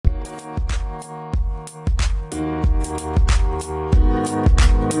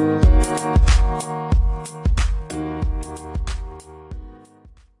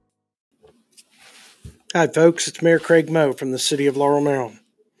Hi, folks. It's Mayor Craig Moe from the city of Laurel, Maryland.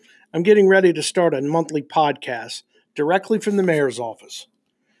 I'm getting ready to start a monthly podcast directly from the mayor's office.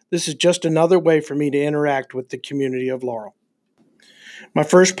 This is just another way for me to interact with the community of Laurel. My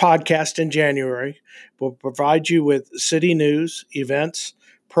first podcast in January will provide you with city news, events,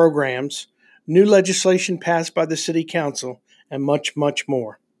 programs, new legislation passed by the city council, and much, much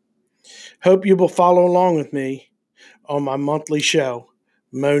more. Hope you will follow along with me on my monthly show,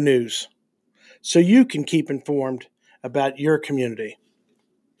 Mo News, so you can keep informed about your community.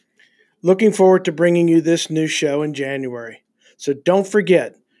 Looking forward to bringing you this new show in January. So don't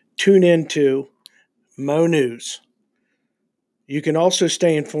forget, tune in to Mo News. You can also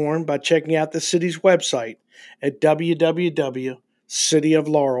stay informed by checking out the city's website at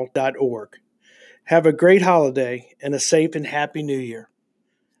www.cityoflaurel.org. Have a great holiday and a safe and happy new year.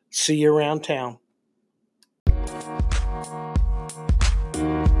 See you around town.